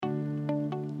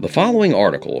The following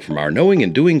article from our Knowing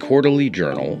and Doing Quarterly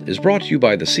Journal is brought to you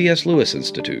by the C.S. Lewis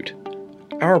Institute.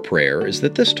 Our prayer is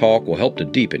that this talk will help to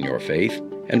deepen your faith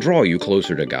and draw you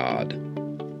closer to God.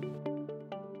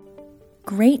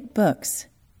 Great Books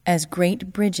as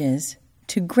Great Bridges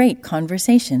to Great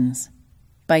Conversations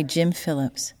by Jim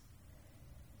Phillips.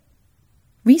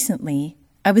 Recently,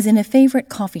 I was in a favorite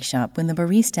coffee shop when the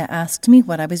barista asked me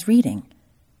what I was reading.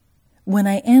 When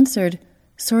I answered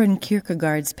Søren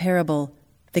Kierkegaard's parable,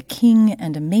 The King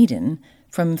and a Maiden,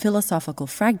 from Philosophical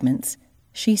Fragments,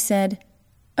 she said,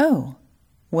 "Oh,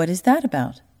 what is that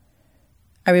about?"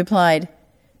 I replied,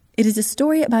 "It is a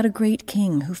story about a great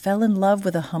king who fell in love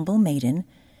with a humble maiden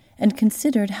and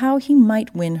considered how he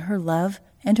might win her love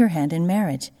and her hand in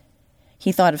marriage.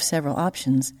 He thought of several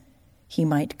options. He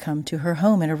might come to her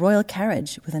home in a royal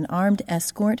carriage with an armed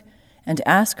escort and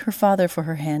ask her father for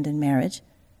her hand in marriage.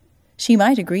 She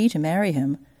might agree to marry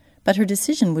him, but her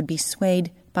decision would be swayed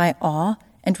by awe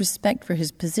and respect for his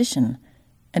position,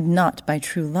 and not by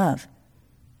true love.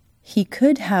 He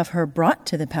could have her brought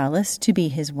to the palace to be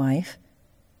his wife.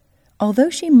 Although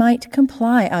she might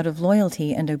comply out of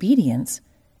loyalty and obedience,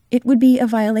 it would be a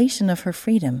violation of her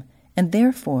freedom, and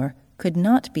therefore could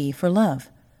not be for love.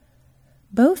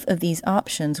 Both of these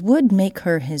options would make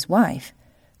her his wife,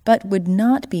 but would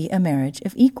not be a marriage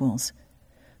of equals,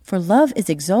 for love is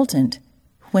exultant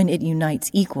when it unites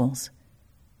equals.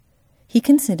 He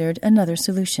considered another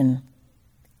solution.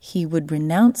 He would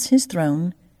renounce his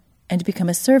throne and become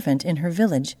a servant in her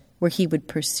village, where he would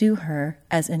pursue her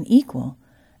as an equal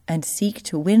and seek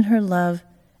to win her love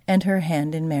and her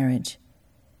hand in marriage."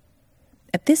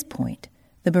 At this point,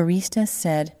 the barista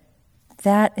said,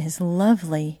 "That is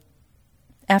lovely."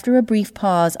 After a brief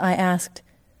pause, I asked,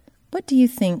 "What do you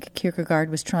think Kierkegaard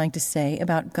was trying to say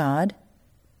about God?"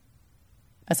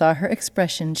 I saw her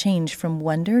expression change from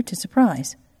wonder to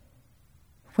surprise.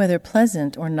 Whether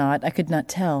pleasant or not, I could not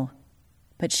tell,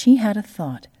 but she had a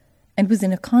thought, and was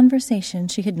in a conversation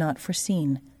she had not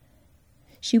foreseen.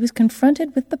 She was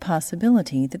confronted with the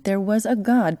possibility that there was a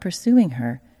God pursuing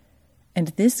her, and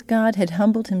this God had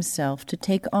humbled himself to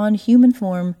take on human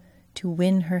form to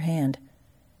win her hand.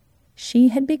 She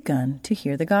had begun to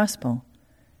hear the gospel.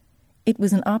 It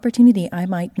was an opportunity I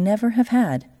might never have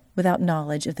had without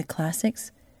knowledge of the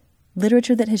classics,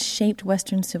 literature that has shaped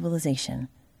Western civilization.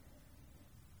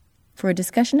 For a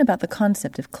discussion about the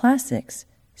concept of classics,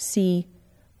 see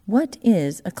What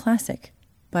is a Classic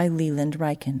by Leland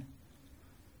Ryken.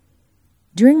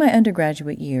 During my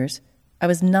undergraduate years, I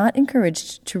was not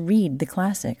encouraged to read the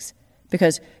classics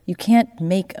because you can't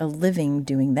make a living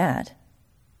doing that.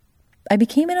 I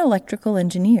became an electrical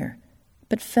engineer,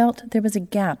 but felt there was a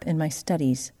gap in my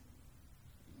studies.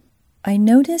 I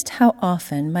noticed how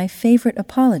often my favorite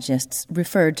apologists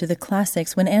referred to the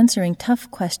classics when answering tough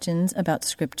questions about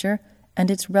Scripture and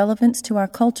its relevance to our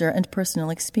culture and personal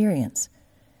experience.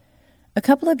 A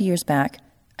couple of years back,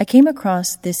 I came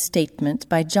across this statement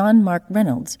by John Mark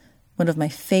Reynolds, one of my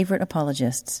favorite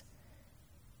apologists.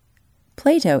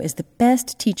 "Plato is the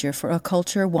best teacher for a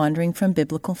culture wandering from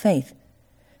biblical faith.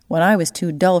 When I was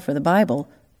too dull for the Bible,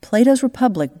 Plato's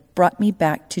Republic brought me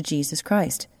back to Jesus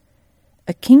Christ.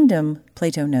 A kingdom,"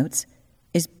 Plato notes,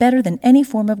 "is better than any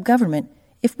form of government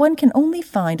if one can only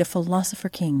find a philosopher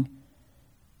king.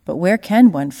 But where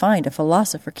can one find a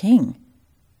philosopher king?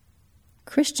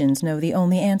 Christians know the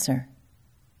only answer."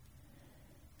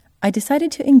 I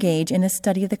decided to engage in a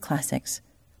study of the classics.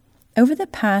 Over the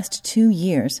past 2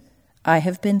 years, I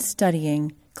have been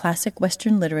studying classic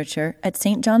Western literature at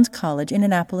St. John's College in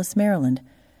Annapolis, Maryland,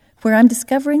 where I'm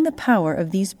discovering the power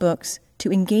of these books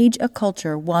to engage a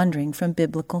culture wandering from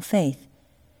biblical faith.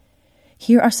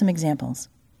 Here are some examples.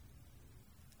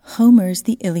 Homer's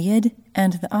The Iliad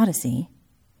and the Odyssey,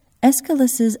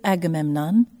 Aeschylus's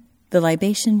Agamemnon, The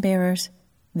Libation Bearers,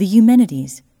 The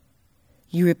Eumenides,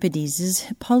 Euripides's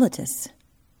Hippolytus,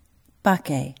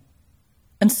 Bacchae,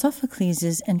 and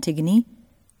Sophocles' Antigone,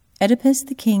 Oedipus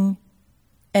the King,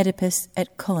 Oedipus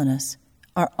et Colonus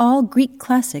are all Greek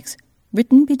classics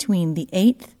written between the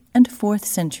 8th and 4th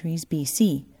centuries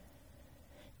BC.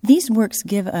 These works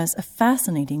give us a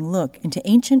fascinating look into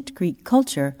ancient Greek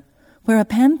culture, where a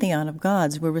pantheon of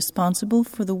gods were responsible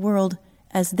for the world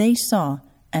as they saw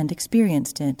and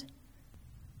experienced it.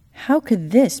 How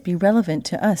could this be relevant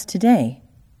to us today?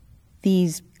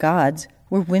 These gods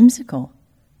were whimsical,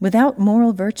 without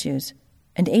moral virtues,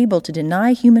 and able to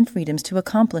deny human freedoms to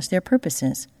accomplish their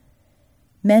purposes.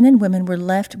 Men and women were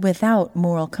left without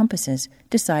moral compasses,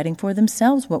 deciding for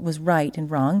themselves what was right and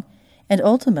wrong, and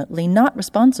ultimately not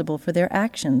responsible for their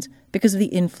actions because of the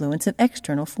influence of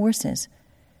external forces.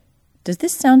 Does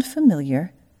this sound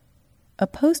familiar? a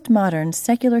postmodern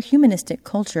secular humanistic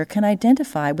culture can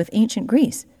identify with ancient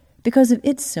Greece because of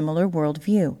its similar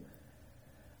worldview.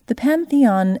 The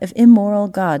pantheon of immoral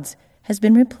gods has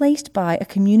been replaced by a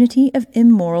community of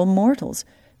immoral mortals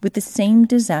with the same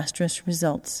disastrous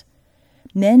results.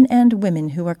 Men and women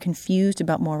who are confused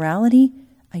about morality,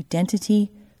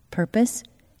 identity, purpose,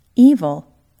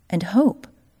 evil, and hope.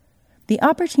 The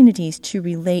opportunities to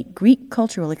relate Greek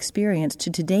cultural experience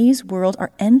to today's world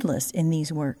are endless in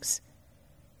these works.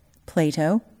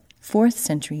 Plato, 4th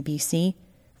century BC,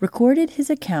 recorded his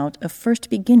account of first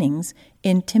beginnings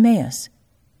in Timaeus.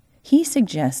 He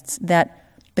suggests that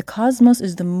the cosmos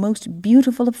is the most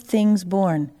beautiful of things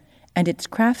born, and its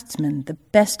craftsmen the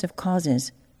best of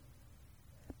causes.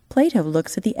 Plato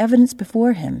looks at the evidence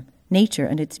before him, nature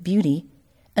and its beauty,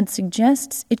 and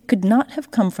suggests it could not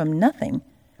have come from nothing,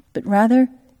 but rather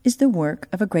is the work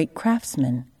of a great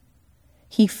craftsman.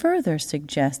 He further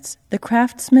suggests the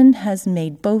craftsman has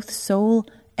made both soul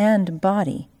and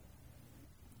body.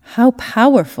 How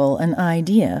powerful an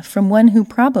idea from one who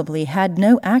probably had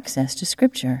no access to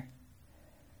Scripture.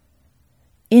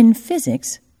 In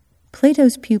physics,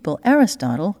 Plato's pupil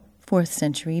Aristotle, 4th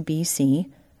century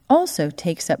BC, also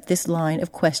takes up this line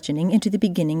of questioning into the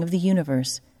beginning of the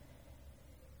universe.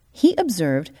 He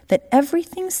observed that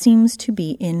everything seems to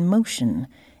be in motion,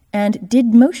 and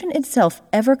did motion itself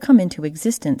ever come into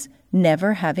existence,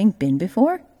 never having been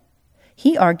before?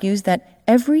 He argues that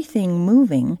everything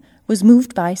moving was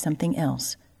moved by something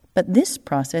else, but this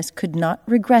process could not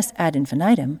regress ad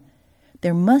infinitum.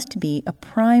 There must be a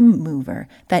prime mover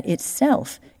that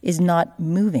itself is not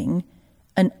moving,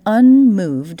 an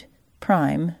unmoved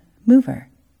prime mover.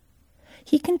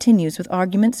 He continues with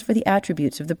arguments for the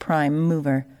attributes of the prime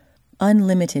mover: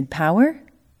 unlimited power,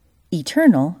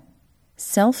 eternal,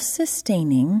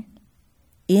 self-sustaining,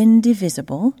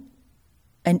 indivisible,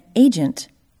 an agent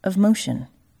of motion.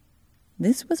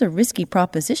 This was a risky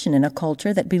proposition in a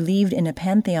culture that believed in a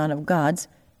pantheon of gods,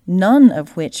 none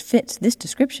of which fits this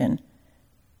description.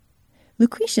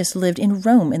 Lucretius lived in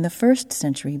Rome in the 1st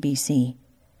century BC.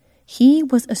 He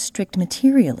was a strict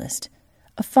materialist,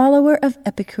 a follower of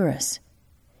Epicurus.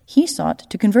 He sought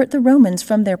to convert the Romans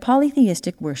from their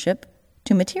polytheistic worship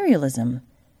to materialism.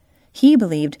 He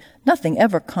believed nothing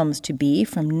ever comes to be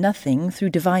from nothing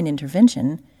through divine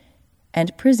intervention,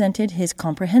 and presented his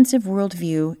comprehensive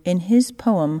worldview in his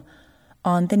poem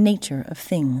On the Nature of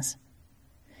Things.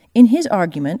 In his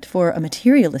argument for a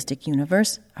materialistic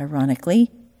universe, ironically,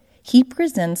 he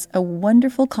presents a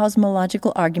wonderful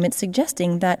cosmological argument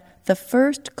suggesting that the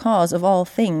first cause of all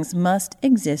things must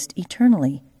exist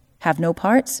eternally, have no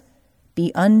parts,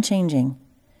 be unchanging.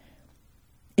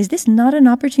 Is this not an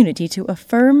opportunity to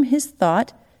affirm his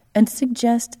thought and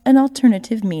suggest an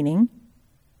alternative meaning?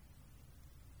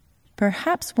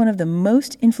 Perhaps one of the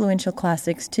most influential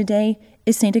classics today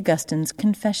is St. Augustine's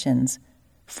Confessions,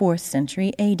 4th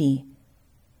century AD.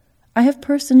 I have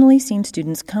personally seen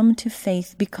students come to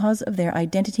faith because of their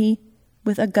identity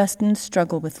with Augustine's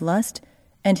struggle with lust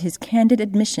and his candid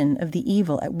admission of the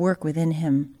evil at work within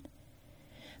him.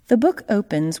 The book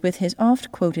opens with his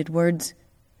oft-quoted words,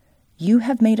 "You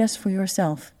have made us for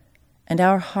yourself, and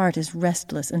our heart is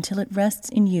restless until it rests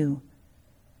in you."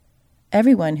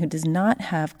 Everyone who does not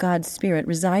have God's Spirit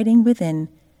residing within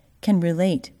can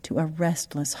relate to a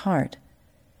restless heart.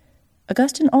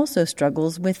 Augustine also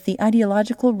struggles with the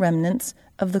ideological remnants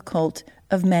of the cult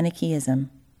of Manichaeism.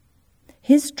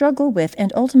 His struggle with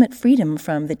and ultimate freedom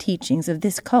from the teachings of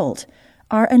this cult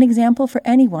are an example for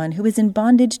anyone who is in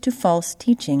bondage to false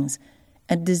teachings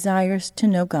and desires to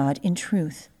know God in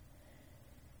truth.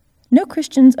 No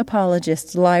Christian's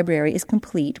apologist's library is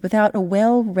complete without a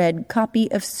well-read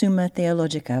copy of Summa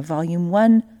Theologica, Volume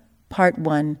 1, Part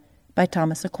 1, by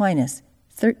Thomas Aquinas,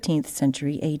 13th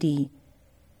century AD.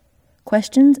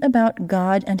 Questions about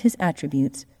God and his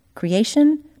attributes,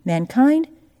 creation, mankind,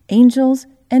 angels,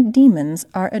 and demons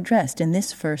are addressed in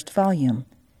this first volume.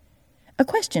 A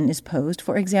question is posed,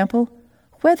 for example,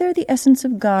 whether the essence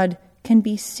of God can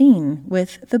be seen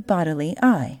with the bodily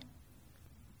eye,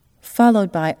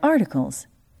 followed by articles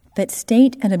that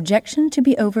state an objection to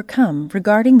be overcome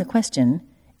regarding the question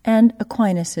and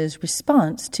Aquinas'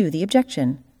 response to the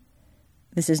objection.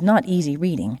 This is not easy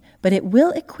reading, but it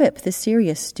will equip the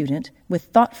serious student with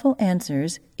thoughtful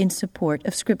answers in support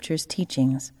of Scripture's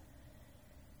teachings.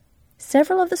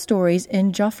 Several of the stories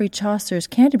in Geoffrey Chaucer's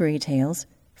Canterbury Tales,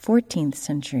 14th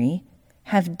century,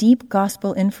 have deep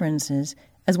gospel inferences,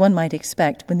 as one might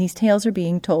expect when these tales are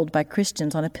being told by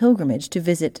Christians on a pilgrimage to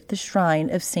visit the shrine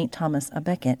of St. Thomas à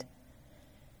Becket.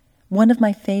 One of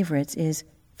my favorites is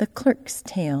The Clerk's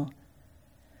Tale.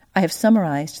 I have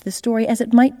summarized the story as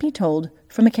it might be told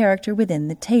from a character within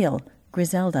the tale,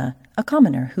 Griselda, a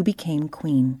commoner who became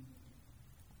queen.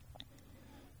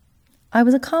 I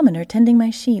was a commoner tending my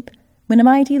sheep when a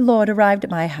mighty lord arrived at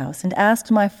my house and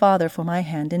asked my father for my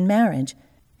hand in marriage.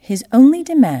 His only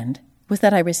demand was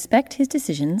that I respect his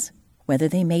decisions, whether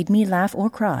they made me laugh or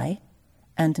cry,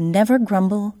 and never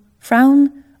grumble,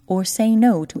 frown, or say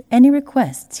no to any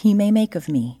requests he may make of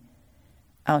me.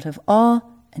 Out of awe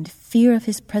and fear of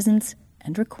his presence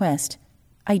and request,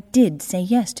 I did say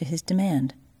yes to his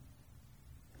demand.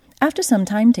 After some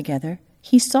time together,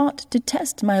 he sought to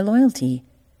test my loyalty,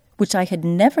 which I had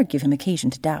never given him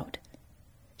occasion to doubt.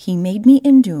 He made me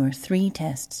endure 3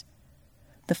 tests.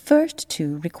 The first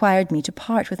 2 required me to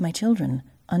part with my children,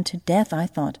 unto death, I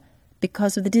thought,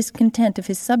 because of the discontent of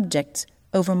his subjects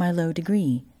over my low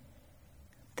degree.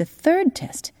 The third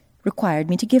test required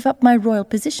me to give up my royal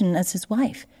position as his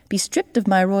wife, be stripped of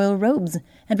my royal robes,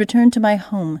 and return to my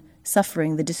home,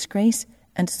 suffering the disgrace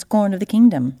and scorn of the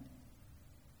kingdom.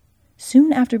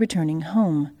 Soon after returning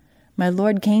home, my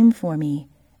lord came for me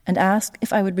and asked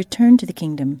if I would return to the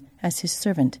kingdom as his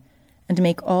servant and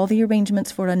make all the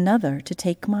arrangements for another to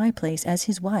take my place as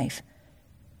his wife.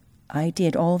 I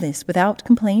did all this without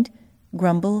complaint,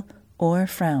 grumble, or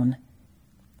frown.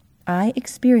 I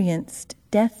experienced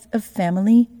death of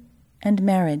family and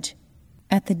marriage.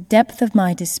 At the depth of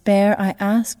my despair, I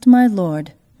asked my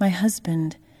lord, my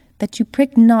husband, that you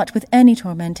prick not with any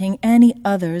tormenting any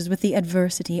others with the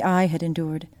adversity I had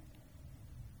endured.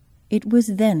 It was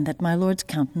then that my lord's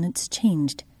countenance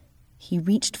changed. He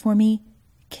reached for me,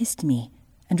 kissed me,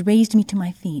 and raised me to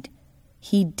my feet.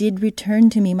 He did return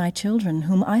to me my children,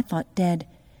 whom I thought dead,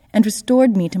 and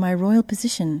restored me to my royal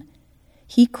position.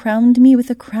 He crowned me with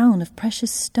a crown of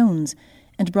precious stones,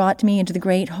 and brought me into the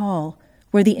great hall,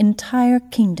 where the entire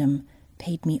kingdom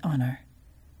paid me honor.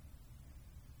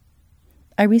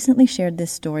 I recently shared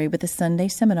this story with a Sunday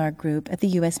seminar group at the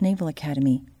U.S. Naval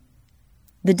Academy.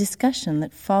 The discussion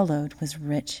that followed was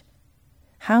rich.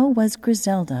 How was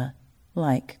Griselda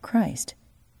like Christ?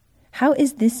 How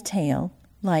is this tale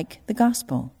like the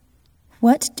gospel?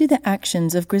 What do the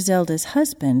actions of Griselda's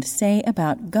husband say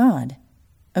about God,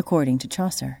 according to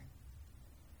Chaucer?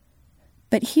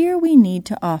 But here we need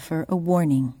to offer a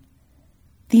warning.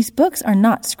 These books are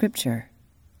not scripture.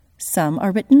 Some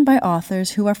are written by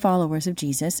authors who are followers of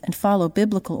Jesus and follow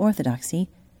biblical orthodoxy.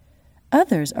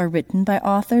 Others are written by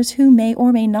authors who may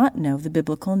or may not know the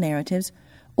biblical narratives,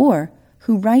 or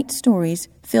who write stories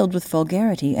filled with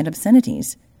vulgarity and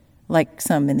obscenities, like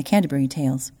some in the Canterbury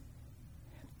Tales.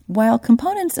 While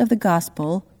components of the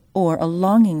gospel, or a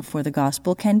longing for the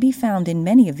gospel, can be found in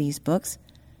many of these books,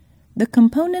 the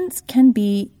components can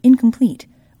be incomplete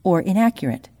or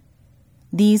inaccurate.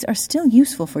 These are still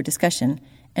useful for discussion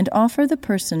and offer the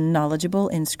person knowledgeable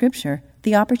in Scripture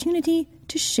the opportunity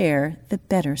to share the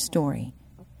better story.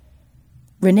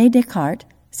 René Descartes,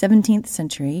 17th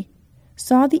century,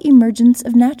 saw the emergence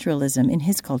of naturalism in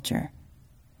his culture.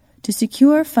 To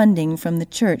secure funding from the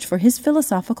Church for his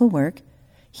philosophical work,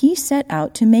 he set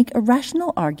out to make a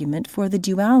rational argument for the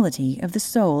duality of the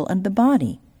soul and the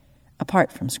body,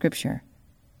 apart from Scripture.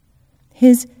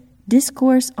 His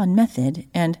Discourse on Method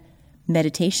and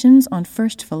Meditations on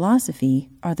First Philosophy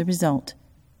are the result.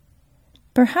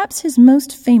 Perhaps his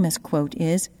most famous quote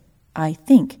is, "I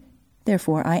think,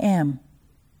 therefore I am."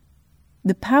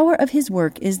 The power of his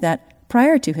work is that,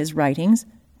 prior to his writings,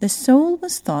 the soul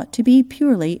was thought to be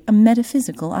purely a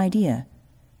metaphysical idea.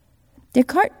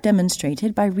 Descartes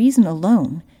demonstrated by reason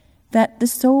alone that the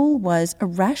soul was a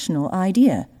rational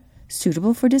idea,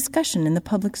 suitable for discussion in the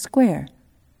public square.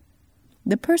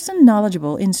 The person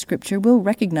knowledgeable in Scripture will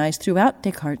recognize throughout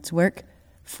Descartes' work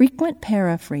frequent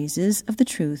paraphrases of the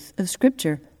truth of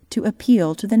Scripture to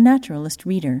appeal to the naturalist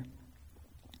reader.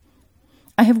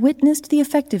 I have witnessed the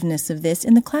effectiveness of this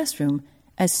in the classroom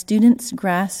as students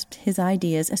grasped his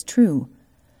ideas as true,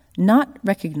 not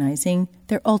recognizing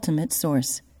their ultimate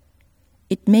source.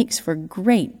 It makes for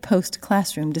great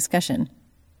post-classroom discussion.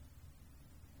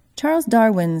 Charles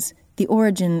Darwin's The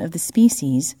Origin of the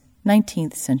Species,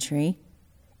 19th century,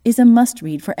 is a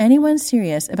must-read for anyone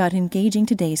serious about engaging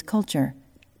today's culture.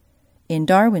 In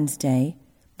Darwin's day,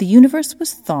 the universe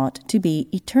was thought to be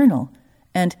eternal,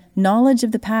 and knowledge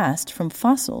of the past from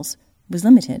fossils was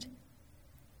limited.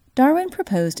 Darwin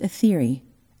proposed a theory,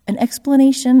 an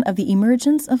explanation of the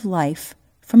emergence of life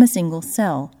from a single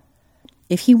cell.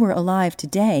 If he were alive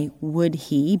today, would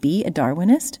he be a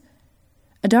Darwinist?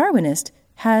 A Darwinist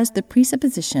has the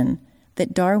presupposition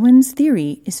that Darwin's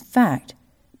theory is fact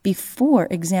before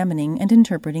examining and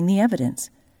interpreting the evidence.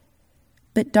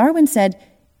 But Darwin said,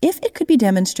 if it could be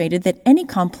demonstrated that any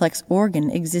complex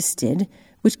organ existed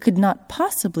which could not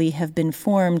possibly have been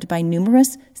formed by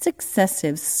numerous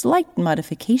successive slight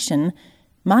modification,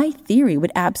 my theory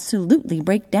would absolutely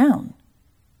break down.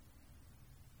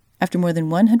 After more than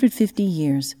 150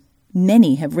 years,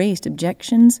 many have raised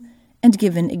objections and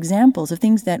given examples of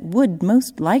things that would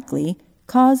most likely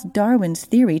cause Darwin's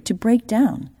theory to break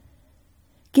down.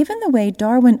 Given the way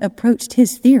Darwin approached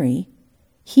his theory,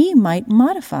 he might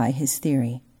modify his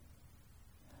theory.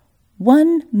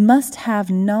 One must have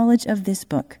knowledge of this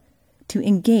book to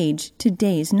engage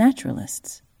today's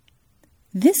naturalists.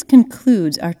 This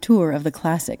concludes our tour of the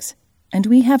classics, and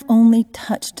we have only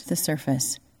touched the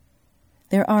surface.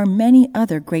 There are many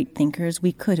other great thinkers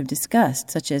we could have discussed,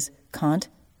 such as Kant,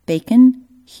 Bacon,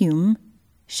 Hume,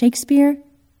 Shakespeare,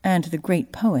 and the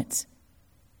great poets.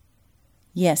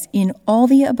 Yes, in all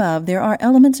the above there are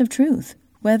elements of truth,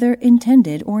 whether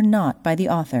intended or not by the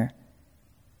author.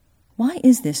 Why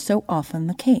is this so often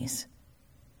the case?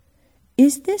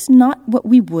 Is this not what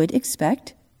we would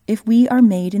expect if we are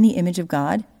made in the image of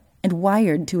God and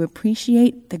wired to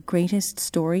appreciate the greatest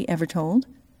story ever told?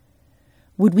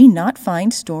 Would we not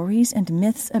find stories and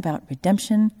myths about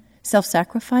redemption,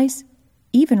 self-sacrifice,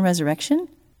 even resurrection?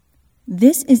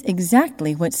 This is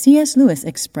exactly what C.S. Lewis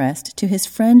expressed to his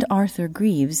friend Arthur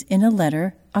Greeves in a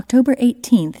letter, October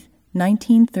 18,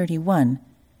 1931,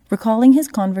 recalling his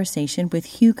conversation with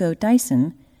Hugo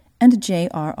Dyson and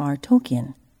J.R.R.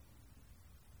 Tolkien.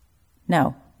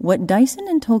 Now, what Dyson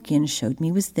and Tolkien showed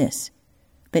me was this,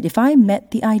 that if I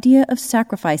met the idea of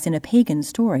sacrifice in a pagan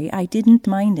story, I didn't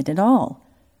mind it at all.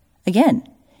 Again,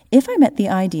 if I met the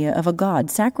idea of a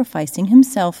god sacrificing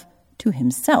himself to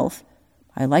himself,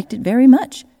 I liked it very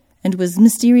much and was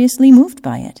mysteriously moved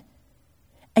by it.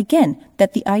 Again,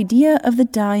 that the idea of the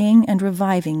dying and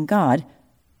reviving god,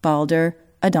 Balder,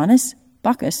 Adonis,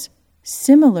 Bacchus,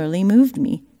 similarly moved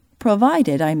me,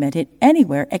 provided I met it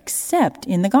anywhere except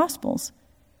in the Gospels.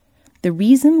 The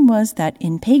reason was that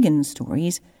in pagan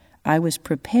stories, I was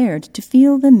prepared to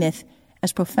feel the myth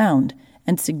as profound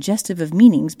and suggestive of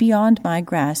meanings beyond my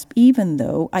grasp, even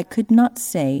though I could not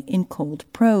say in cold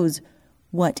prose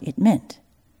what it meant.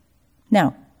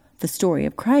 Now, the story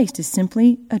of Christ is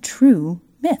simply a true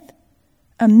myth,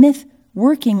 a myth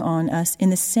working on us in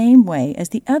the same way as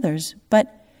the others,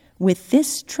 but with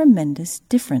this tremendous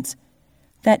difference,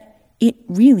 that it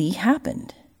really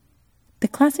happened. The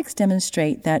classics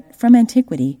demonstrate that from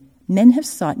antiquity, men have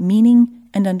sought meaning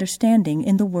and understanding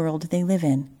in the world they live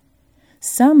in.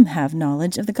 Some have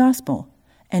knowledge of the gospel,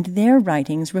 and their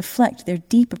writings reflect their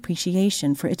deep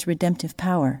appreciation for its redemptive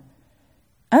power.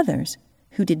 Others,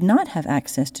 who did not have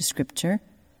access to Scripture,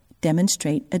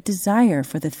 demonstrate a desire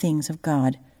for the things of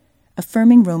God,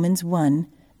 affirming Romans 1,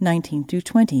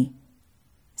 19-20.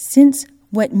 Since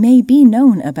what may be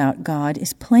known about God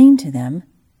is plain to them,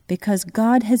 because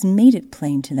God has made it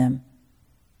plain to them.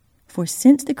 For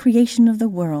since the creation of the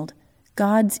world,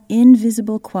 God's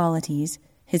invisible qualities,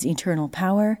 his eternal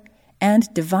power,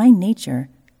 and divine nature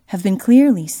have been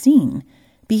clearly seen,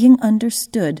 being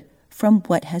understood from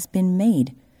what has been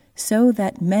made, so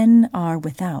that men are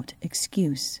without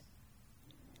excuse.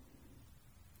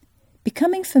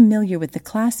 Becoming familiar with the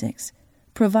classics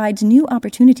provides new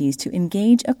opportunities to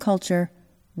engage a culture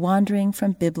wandering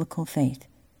from biblical faith.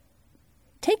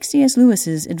 Take C.S.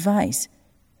 Lewis's advice.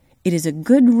 It is a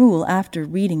good rule after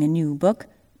reading a new book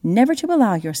never to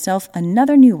allow yourself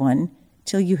another new one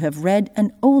till you have read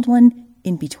an old one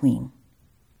in between.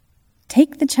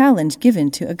 Take the challenge given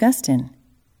to Augustine.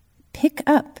 Pick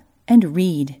up and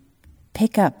read.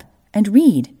 Pick up and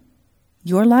read.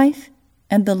 Your life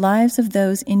and the lives of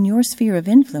those in your sphere of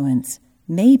influence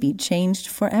may be changed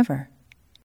forever.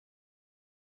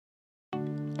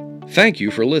 Thank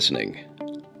you for listening.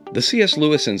 The C.S.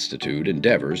 Lewis Institute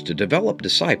endeavors to develop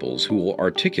disciples who will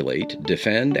articulate,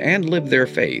 defend, and live their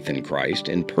faith in Christ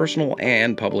in personal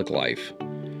and public life.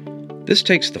 This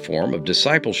takes the form of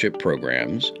discipleship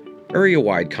programs,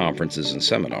 area-wide conferences and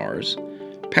seminars,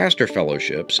 pastor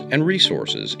fellowships, and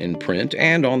resources in print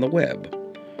and on the web.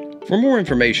 For more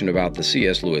information about the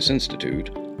C.S. Lewis Institute,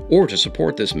 or to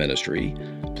support this ministry,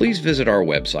 please visit our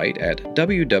website at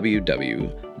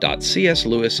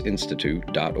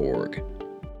www.cslewisinstitute.org.